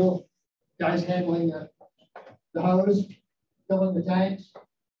of manual. Guys handling the hose, filling the tanks,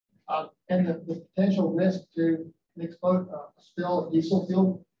 and the potential risk to explode a spill of diesel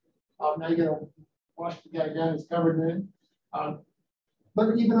fuel. Now you got to wash the guy down; it's covered in it.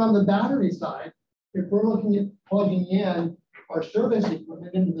 But even on the battery side, if we're looking at plugging in our service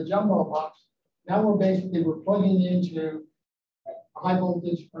equipment into the jumbo box, now we're plugging into a high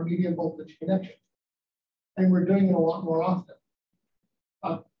voltage or medium voltage connection, and we're doing it a lot more often.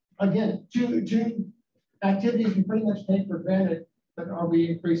 Again, two activities we pretty much take for granted, but are we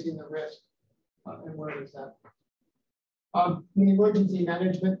increasing the risk, and where is that? From the emergency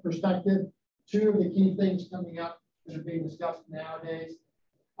management perspective, 2 of the key things coming up that are being discussed nowadays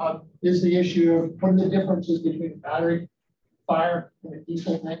is the issue of what are the differences between a battery fire and a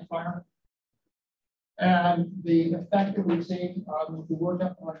diesel tank fire. And the effect that we've seen with the work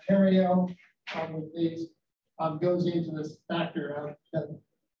up in Ontario with these goes into this factor of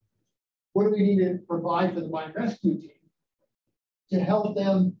what do we need to provide for the mine rescue team to help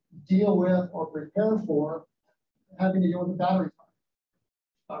them deal with or prepare for having to deal with a battery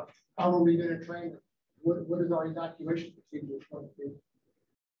fire. How are we going to train them? What is our evacuation procedure going to be?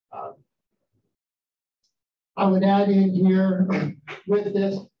 I would add in here with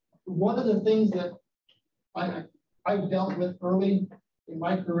this, one of the things that I've dealt with early in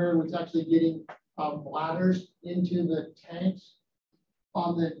my career was actually getting bladders into the tanks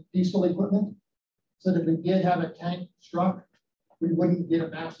on the diesel equipment, so that if we did have a tank struck, we wouldn't get a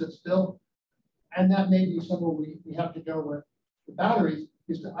massive spill. And that may be somewhere we have to go with the batteries,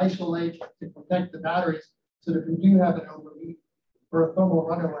 is to isolate, to protect the batteries, so that if we do have an overheat or a thermal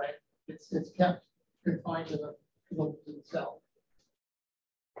runaway, it's kept confined to the cell.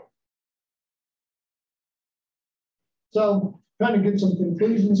 So trying to get some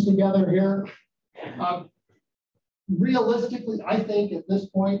conclusions together here. Realistically, I think at this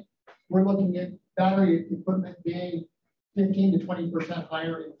point, we're looking at battery equipment being 15 to 20%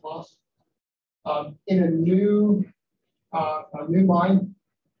 higher in cost in a new mine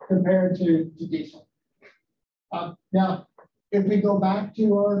compared to diesel. Now, if we go back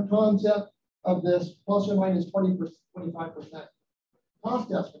to our concept of this plus or minus 20%, 25%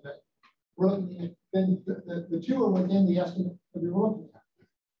 cost estimate, we're looking at, then the two are within the estimate that we were looking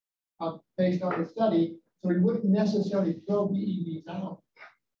at based on the study. So we wouldn't necessarily throw BEVs out.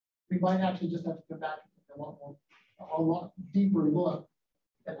 We might actually just have to come back and take a lot deeper look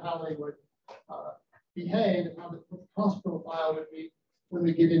at how they would behave and how the cost profile would be when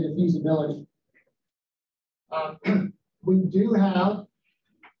we get into feasibility. We do have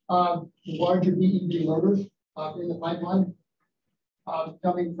larger BEV loaders in the pipeline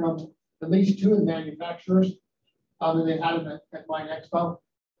coming from at least two of the manufacturers, and they had them at Mine Expo.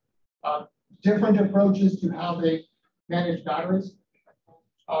 Different approaches to how they manage batteries.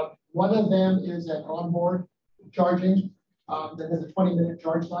 One of them is an onboard charging that has a 20-minute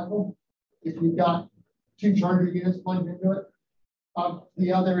charge cycle. If you've got two charger units plugged into it,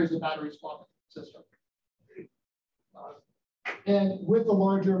 the other is a battery swapping system. And with the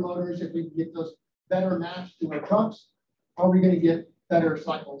larger loaders, if we can get those better matched to our trucks, are we going to get better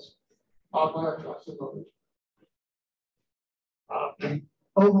cycles on our trucks and loaders?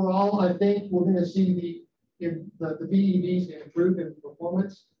 Overall, I think we're going to see the BEVs improve in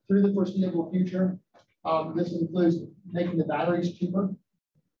performance through the foreseeable future. This includes making the batteries cheaper.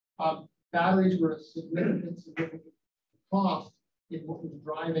 Batteries were a significant cost in what was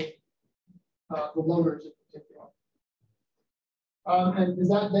driving the loaders in particular. And does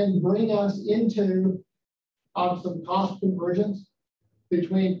that then bring us into some cost conversions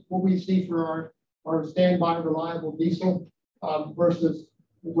between what we see for our standby reliable diesel versus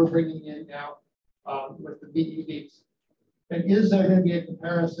what we're bringing in now with the BEVs? And is there going to be a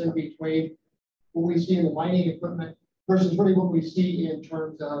comparison between what we see in the mining equipment versus really what we see in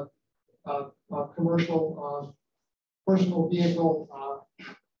terms of commercial personal vehicle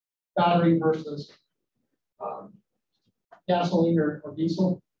battery versus gasoline or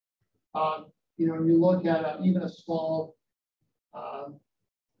diesel? You know, you look at even a small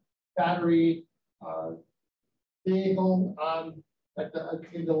battery vehicle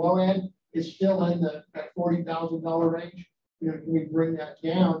in the low end is still in that $40,000 range. You know, can we bring that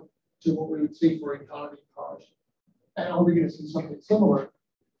down to what we would see for economy cars? And are we going to see something similar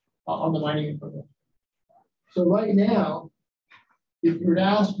on the mining equipment? So right now, if you were to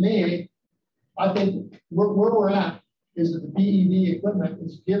ask me, I think where we're at is that the BEV equipment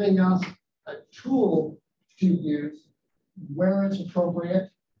is giving us a tool to use where it's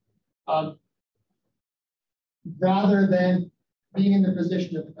appropriate, rather than being in the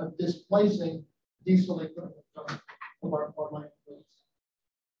position of displacing diesel equipment from our mining fleets.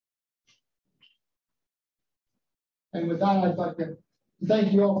 And with that, I'd like to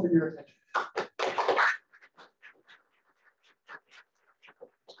thank you all for your attention.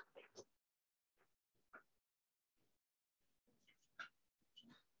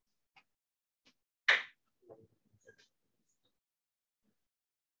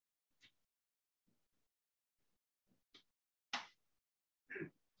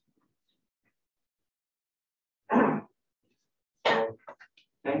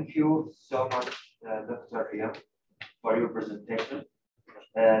 Thank you so much, Dr. Ria, for your presentation.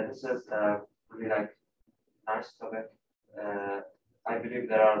 This is really nice topic. I believe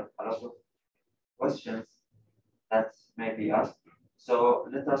there are a lot of questions that may be asked. So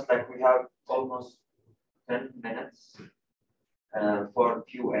let us, we have almost 10 minutes for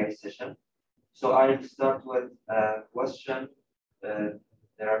QA session. So I'll start with a question. There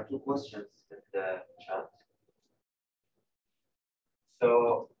are two questions in the chat.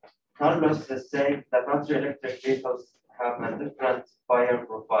 So Carlos is saying that battery electric vehicles have a different fire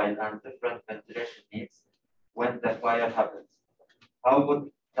profile and different ventilation needs when the fire happens. How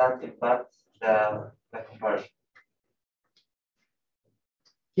would that impact the comparison?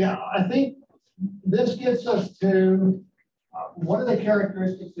 Yeah, I think this gets us to one of the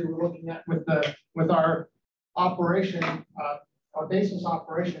characteristics that we're looking at with our operation, our basis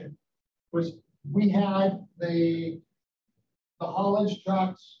operation, was we had the haulage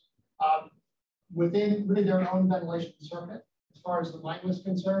trucks within really their own ventilation circuit as far as the mine was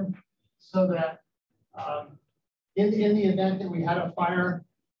concerned, so that in the event that we had a fire,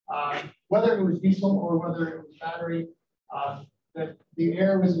 whether it was diesel or whether it was battery, that the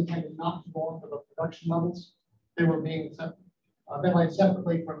air was intended not to go onto the production levels. They were being ventilated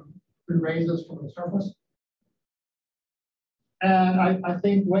separately through raises from the surface. And I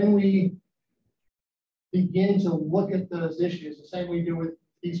think when we begin to look at those issues, the same we do with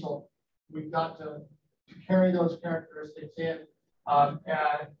diesel, we've got to carry those characteristics in. And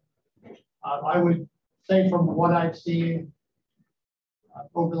I would say from what I've seen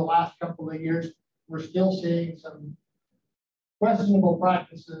over the last couple of years, we're still seeing some questionable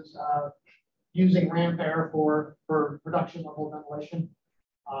practices using ramp air for production level ventilation.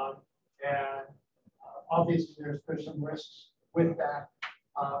 And obviously there's some risks with that.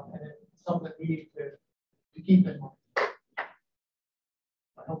 And it's something we need to keep in mind.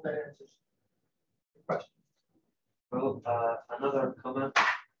 I hope that answers the question. Well, another comment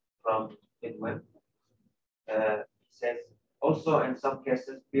from Edwin says, also in some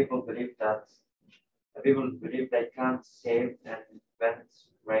cases, people believe they can't save and vent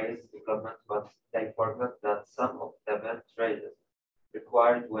raise equipment, but they forget that some of the vent raises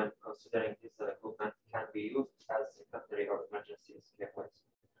required when considering diesel equipment can be used as secondary or emergency escapeways.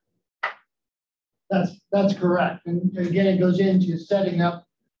 That's correct. And again, it goes into setting up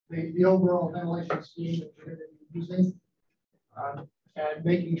the overall ventilation scheme that you're going to be using and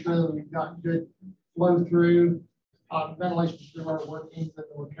making sure that we've got good flow through ventilation through our workings, that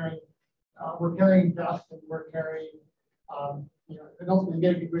we're carrying dust and we're carrying, and ultimately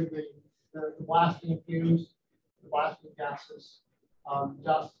getting rid of the blasting fumes, the blasting gases,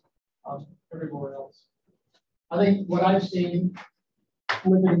 dust, everywhere else. I think what I've seen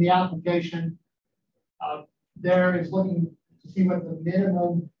within the application there is looking to see what the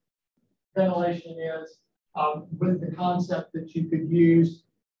minimum ventilation is with the concept that you could use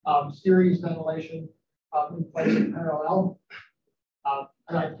series ventilation in place of parallel.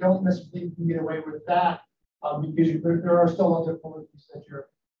 And I don't necessarily think you can get away with that because there are still other pollutants that you're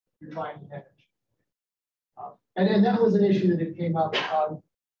trying to manage. And that was an issue that it came up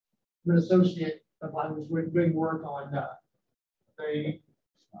with an associate of mine was doing work on the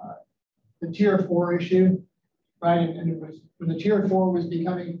tier 4 issue, right? And it was when the tier 4 was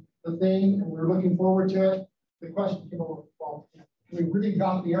becoming the thing, and we were looking forward to it. The question came over, well, we really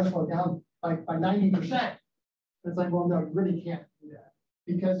got the airflow down by 90%. It's like, well, no, you really can't do that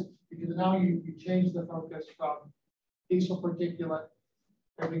because now you change the focus from diesel particulate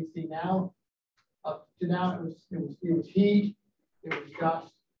that we see now up to now it was heat, it was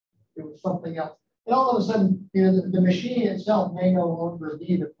dust, it was something else. And all of a sudden, the machine itself may no longer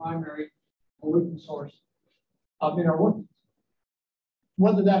be the primary pollutant source in our work.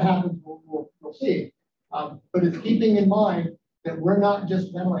 Whether that happens, we'll see. But it's keeping in mind that we're not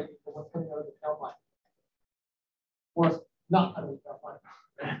just ventilating for what's coming out of the tailpipe. Or it's not out of the tailpipe.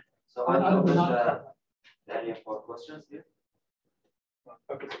 So I open the area for questions here.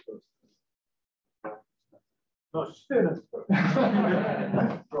 No, students.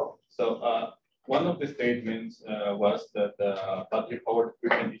 So one of the statements was that battery-powered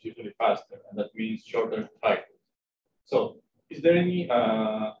equipment is usually faster, and that means shorter cycles. So is there any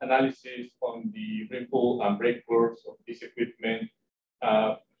analysis on the ripple and break curves of this equipment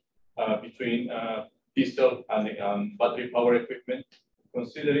between diesel and battery-powered equipment,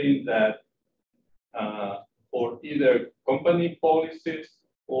 considering that for either company policies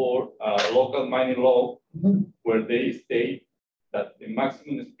or local mining law, where they state that the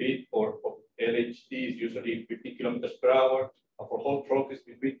maximum speed of LHD is usually 50 kilometers per hour, and for whole truck is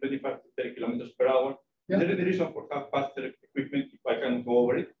between 25 to 30 kilometers per hour. Is there any reason for having faster equipment if I can go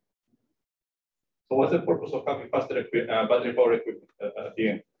over it? So what's the purpose of having faster battery power equipment at the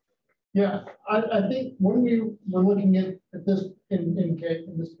end? Yeah, I think when we were looking at this in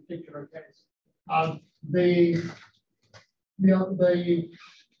this particular case, the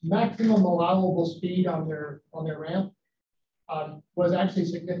maximum allowable speed on their ramp was actually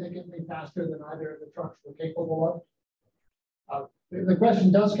significantly faster than either of the trucks were capable of. The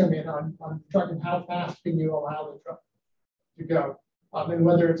question does come in on truck and how fast can you allow the truck to go, and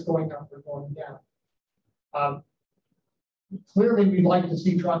whether it's going up or going down. Clearly, we'd like to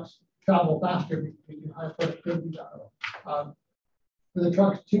see trucks travel faster because we can high productivity out of them. For the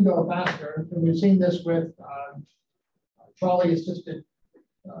trucks to go faster, and we've seen this with trolley-assisted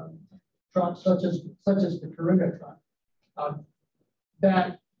trucks, such as the Karuna truck,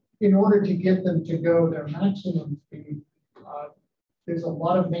 that in order to get them to go their maximum speed, there's a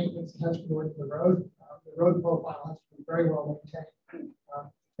lot of maintenance that has to go into the road. The road profile has to be very well maintained.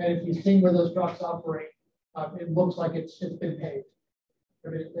 And if you've seen where those trucks operate, it looks like it's been paved.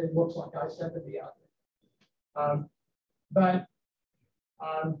 It looks like I-70 out there.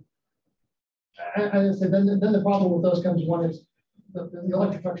 As I said, then the problem with those comes one is the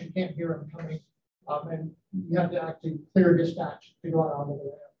electric trucks, you can't hear them coming, and you have to actually clear dispatch to go out of the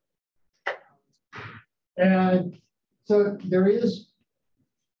ramp. And so there is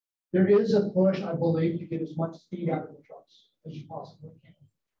a push, I believe, to get as much speed out of the trucks as you possibly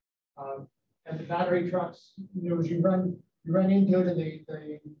can. And the battery trucks, as you run into it,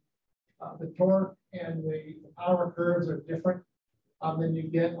 the torque and the power curves are different than you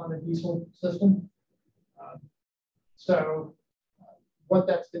get on a diesel system. So what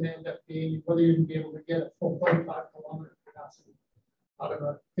that's going to end up being, whether you're going to be able to get a full 35-kilometer capacity out of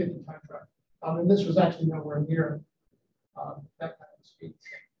a 50-ton truck. And this was actually nowhere near that kind of speed.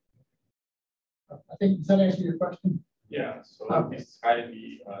 So, I think, does that answer your question? Yeah, so it's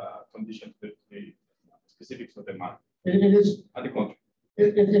highly conditioned to the specifics of the market. It is. At the country.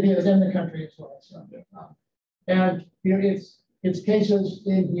 It is in the country as well. So, yeah. And you know, it's cases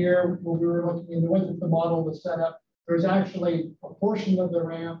in here where we were looking in the way that the model was set up. There's actually a portion of the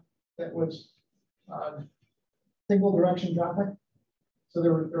ramp that was single direction traffic. So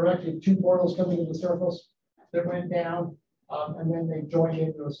there were actually two portals coming to the surface that went down, and then they joined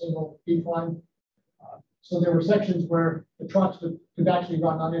into a single decline. So there were sections where the trucks could actually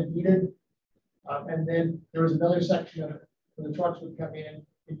run unimpeded, and then there was another section of it where the trucks would come in,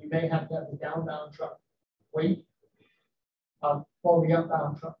 and you may have to have the downbound truck wait while the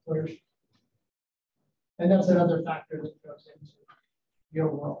outbound truck clears. And that's another factor that goes into the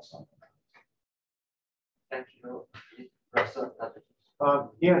overall something. Thank you, Professor.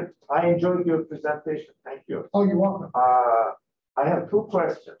 Yeah, I enjoyed your presentation. Thank you. Oh, you're welcome. I have two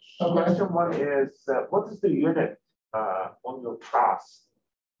questions. Okay. Question one is, what is the unit on your cost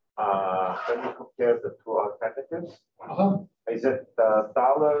when you compare the two alternatives? Is it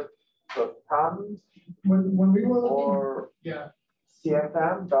dollar per ton? When we were looking, or yeah,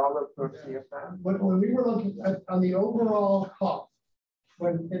 CFM, dollar per CFM? when we were looking at on the overall cost,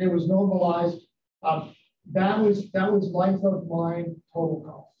 when it was normalized, that was life of mine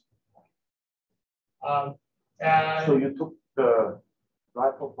total cost. And so you took the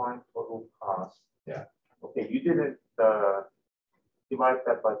life of mine total cost. Yeah. Okay, you didn't divide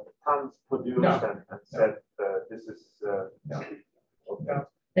that by the tons produced and said this is no. Okay. No.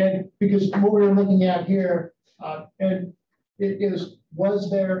 And because what we were looking at here, and it is, was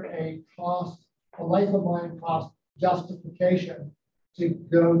there a cost, a life of mine cost justification to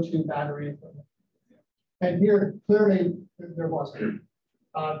go to battery equipment? And here, clearly, there wasn't.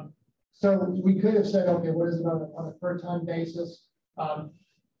 So we could have said, okay, what is it on a per ton basis?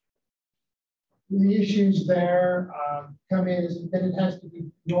 The issues there come in is that it has to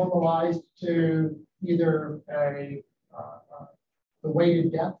be normalized to either the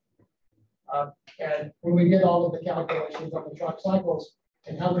weighted depth. And when we did all of the calculations on the truck cycles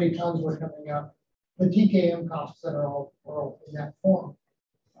and how many tons were coming up, the TKM costs that are all in that form.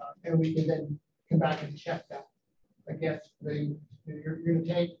 And we can then come back and check that against you're going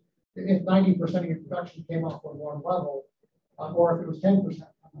to take, if 90% of your production came off of one level, or if it was 10%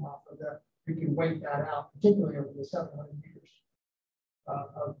 coming off of that, you can weight that out, particularly over the 700 meters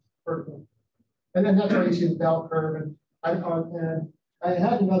of vertical. And then that's why you see the bell curve. And I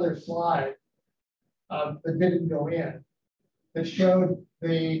had another slide that didn't go in that showed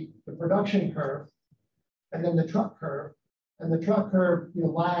the production curve and then the truck curve. And the truck curve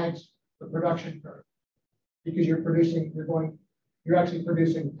lags the production curve because you're actually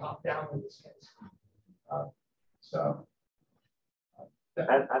producing top down in this case.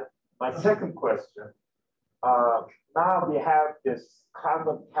 And my second question, now we have this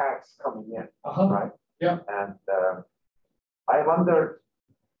carbon tax coming in, right? Yeah. And I wondered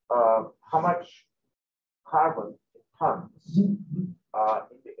how much carbon in tons in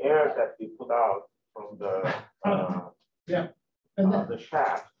the air that we put out from the the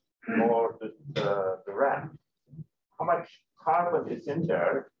shaft or the ramp, how much carbon is in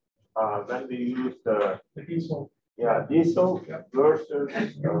there when we use the diesel. Yeah, diesel versus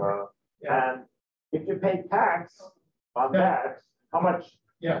and if you pay tax on that, how much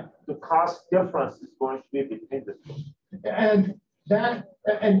the cost difference is going to be between the two? And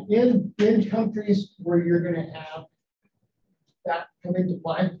in countries where you're going to have that come into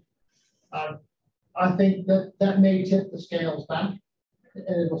play, I think that may tip the scales back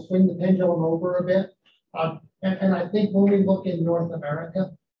and it'll swing the pendulum over a bit. And I think when we look in North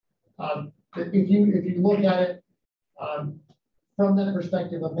America, if you look at it from that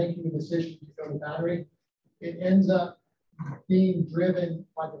perspective of making a decision to go to battery, it ends up being driven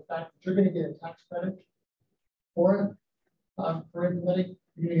by the fact that you're going to get a tax credit for it, for implementing.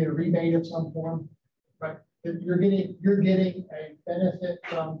 You're going to get a rebate of some form, right? You're getting a benefit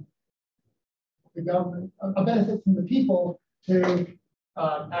from the government, a benefit from the people to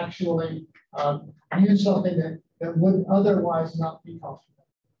actually use something that would otherwise not be possible.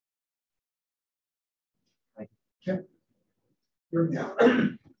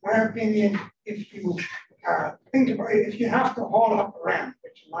 My opinion, if you think about it, if you have to haul up a ramp,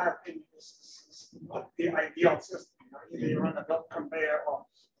 which in my opinion is not the ideal system, either you run a belt conveyor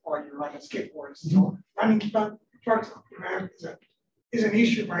or you run a skateboard. So running trucks up the ramp is an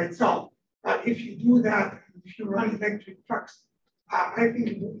issue by itself. But if you do that, if you run electric trucks, I think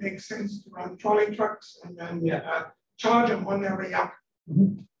it would make sense to run trolley trucks and then charge them on their way up.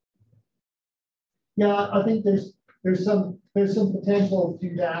 Yeah, I think there's some potential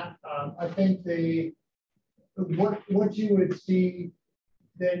to that. I think what you would see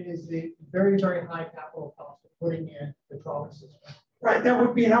then is the very high capital cost of putting in the trolley system. Right, that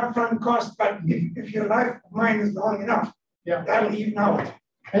would be an upfront cost, but if your life of mine is long enough, that'll even out.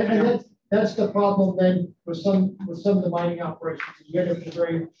 And that's the problem then with some of the mining operations. You get a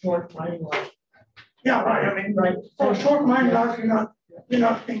very short mining life. Yeah, right. I mean, for a short mining life, you're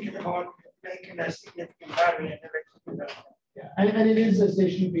not thinking about making a significant battery and electric. Yeah, and it is this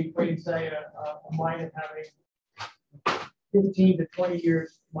issue between, say, a mine of having 15 to 20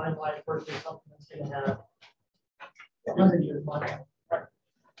 years mine life versus something that's going to have 100 years mine life. Right.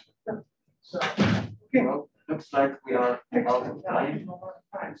 So, well, looks like we are out of time.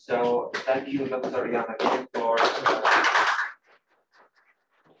 So thank you, Dr. Ian, again for.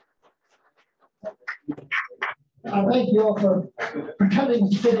 Thank you all for coming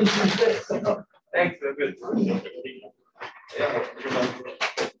and sitting through this. Thanks, good. Thank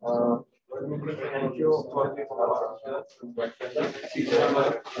you.